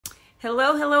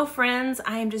Hello, friends.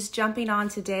 I am just jumping on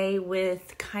today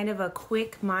with kind of a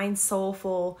quick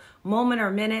Mindsoulful moment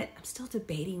or minute. I'm still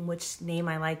debating which name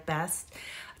I like best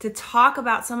to talk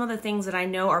about some of the things that I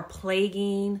know are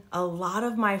plaguing a lot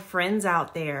of my friends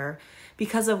out there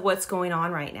because of what's going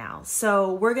on right now.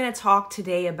 So we're going to talk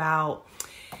today about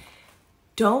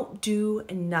don't do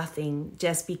nothing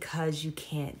just because you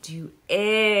can't do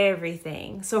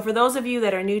everything. So for those of you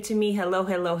that are new to me,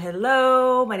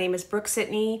 hello. My name is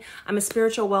Brooke-Sidney. I'm a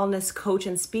spiritual wellness coach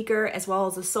and speaker, as well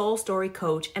as a soul story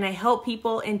coach. And I help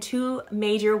people in two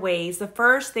major ways. The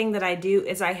first thing that I do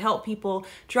is I help people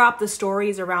drop the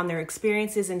stories around their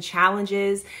experiences and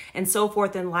challenges and so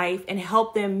forth in life and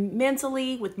help them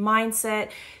mentally with mindset,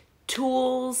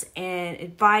 tools and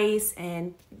advice,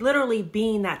 and literally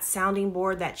being that sounding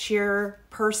board, that cheer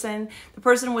person, the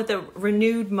person with a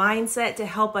renewed mindset to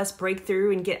help us break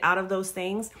through and get out of those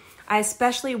things. I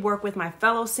especially work with my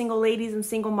fellow single ladies and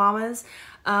single mamas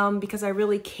because I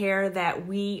really care that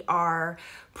we are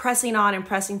pressing on and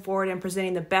pressing forward and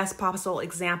presenting the best possible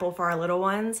example for our little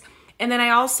ones. And then I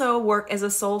also work as a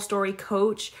soul story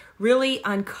coach, really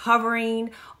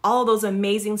uncovering all those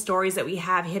amazing stories that we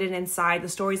have hidden inside, the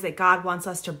stories that God wants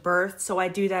us to birth. So I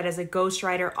do that as a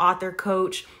ghostwriter, author,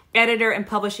 coach, editor, and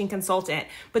publishing consultant.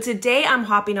 But today I'm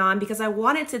hopping on because I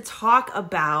wanted to talk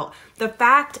about the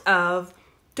fact of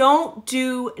don't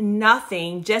do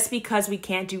nothing just because we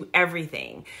can't do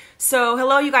everything. So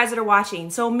hello, you guys that are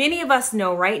watching. So many of us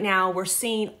know right now we're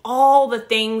seeing all the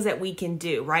things that we can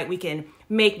do, right? We can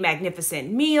make magnificent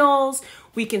meals.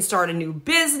 We can start a new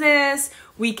business.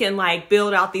 We can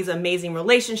build out these amazing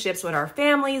relationships with our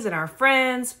families and our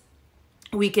friends.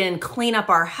 We can clean up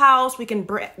our house. We can,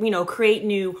 create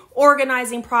new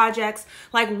organizing projects.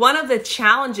 One of the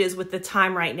challenges with the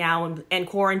time right now and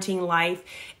quarantine life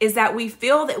is that we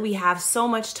feel that we have so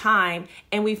much time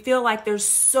and we feel like there's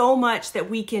so much that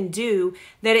we can do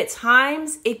that at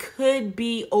times it could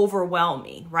be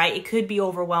overwhelming, right? It could be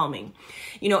overwhelming.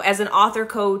 As an author,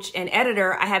 coach, and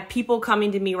editor, I have people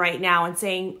coming to me right now and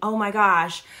saying, oh my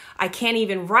gosh, I can't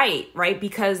even write, right?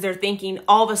 Because they're thinking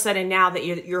all of a sudden now that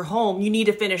you're home, you need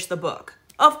to finish the book.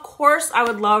 Of course, I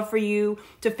would love for you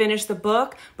to finish the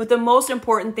book, but the most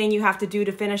important thing you have to do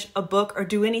to finish a book or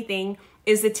do anything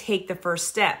is to take the first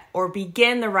step or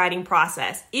begin the writing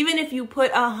process. Even if you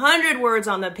put 100 words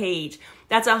on the page,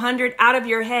 that's 100 out of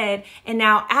your head and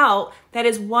now out, that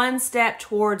is one step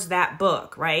towards that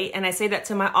book, right? And I say that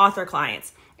to my author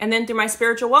clients. And then through my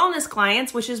spiritual wellness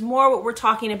clients, which is more what we're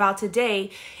talking about today,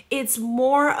 it's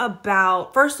more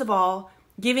about, first of all,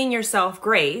 giving yourself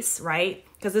grace, right?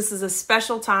 Because this is a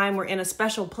special time. We're in a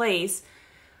special place.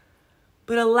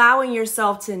 But allowing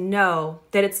yourself to know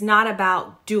that it's not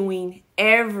about doing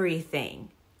everything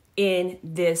in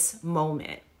this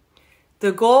moment.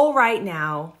 The goal right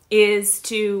now is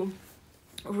to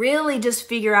really just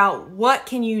figure out what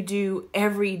can you do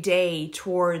every day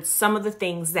towards some of the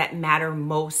things that matter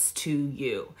most to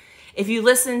you. If you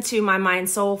listen to my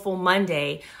Mindsoulful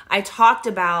Monday, I talked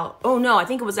about, I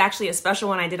think it was actually a special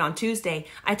one I did on Tuesday.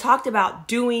 I talked about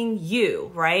doing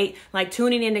you, right?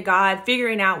 Tuning into God,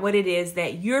 figuring out what it is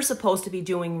that you're supposed to be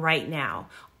doing right now.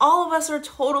 All of us are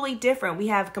totally different. We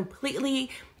have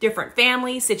completely different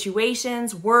families,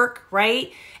 situations, work,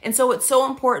 right? And so it's so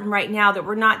important right now that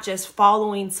we're not just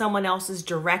following someone else's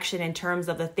direction in terms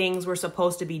of the things we're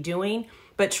supposed to be doing,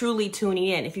 but truly tuning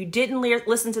in. If you didn't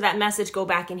listen to that message, go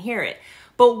back and hear it.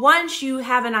 But once you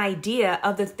have an idea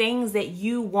of the things that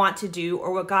you want to do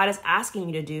or what God is asking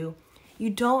you to do,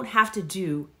 you don't have to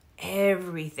do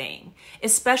everything,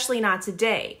 especially not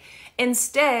today.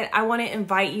 Instead, I want to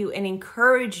invite you and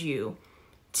encourage you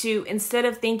to, instead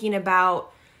of thinking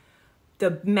about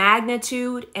the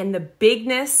magnitude and the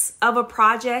bigness of a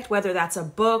project, whether that's a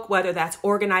book, whether that's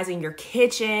organizing your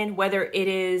kitchen, whether it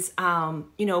is,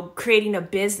 creating a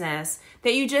business,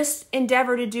 that you just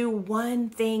endeavor to do one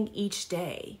thing each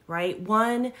day, right?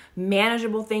 One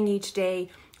manageable thing each day,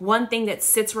 one thing that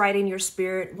sits right in your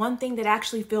spirit, one thing that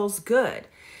actually feels good.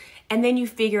 And then you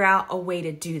figure out a way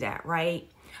to do that, right?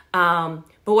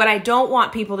 But what I don't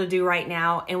want people to do right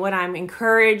now, and what I'm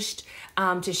encouraged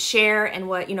to share, and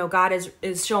what God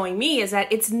is showing me, is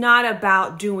that it's not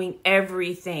about doing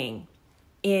everything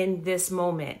in this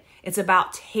moment. It's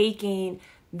about taking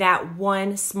that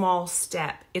one small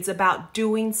step. It's about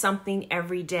doing something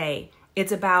every day.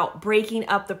 It's about breaking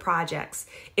up the projects.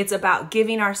 It's about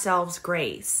giving ourselves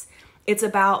grace. It's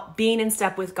about being in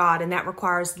step with God, and that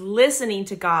requires listening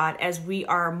to God as we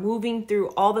are moving through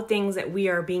all the things that we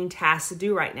are being tasked to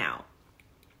do right now.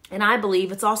 And I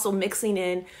believe it's also mixing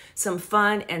in some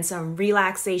fun and some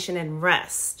relaxation and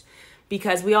rest,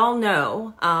 because we all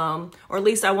know, or at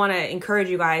least I want to encourage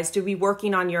you guys to be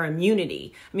working on your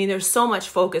immunity. I mean, there's so much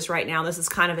focus right now. This is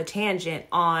kind of a tangent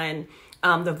on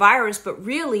the virus, but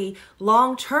really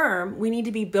long term, we need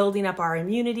to be building up our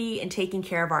immunity and taking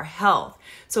care of our health.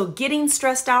 So getting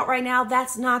stressed out right now,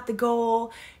 that's not the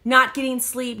goal. Not getting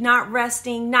sleep, not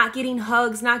resting, not getting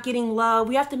hugs, not getting love.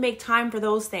 We have to make time for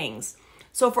those things.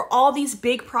 So for all these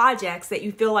big projects that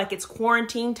you feel like it's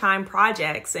quarantine time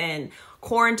projects and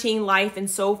quarantine life and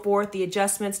so forth, the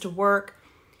adjustments to work,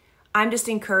 I'm just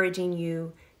encouraging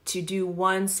you to do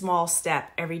one small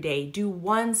step every day. Do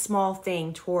one small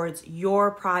thing towards your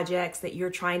projects that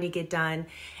you're trying to get done,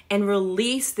 and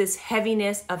release this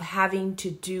heaviness of having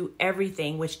to do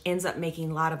everything, which ends up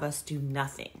making a lot of us do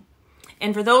nothing.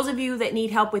 And for those of you that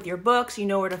need help with your books, you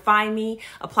know where to find me.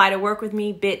 Apply to work with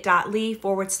me,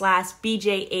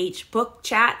 bit.ly/BJH book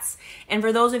chats. And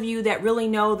for those of you that really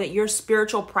know that your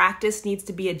spiritual practice needs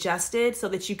to be adjusted so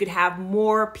that you could have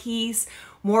more peace,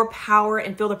 more power,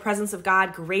 and feel the presence of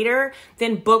God greater,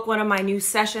 then book one of my new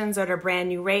sessions at a brand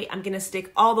new rate. I'm going to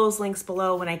stick all those links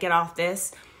below when I get off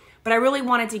this. But I really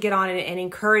wanted to get on it and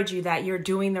encourage you that you're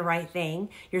doing the right thing.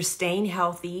 You're staying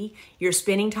healthy. You're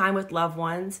spending time with loved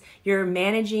ones. You're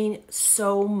managing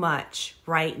so much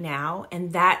right now.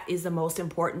 And that is the most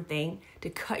important thing, to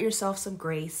cut yourself some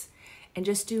grace and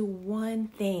just do one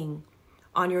thing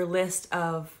on your list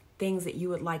of things that you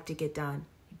would like to get done.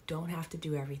 You don't have to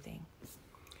do everything.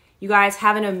 You guys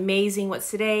have an amazing,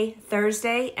 what's today?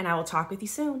 Thursday, and I will talk with you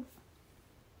soon.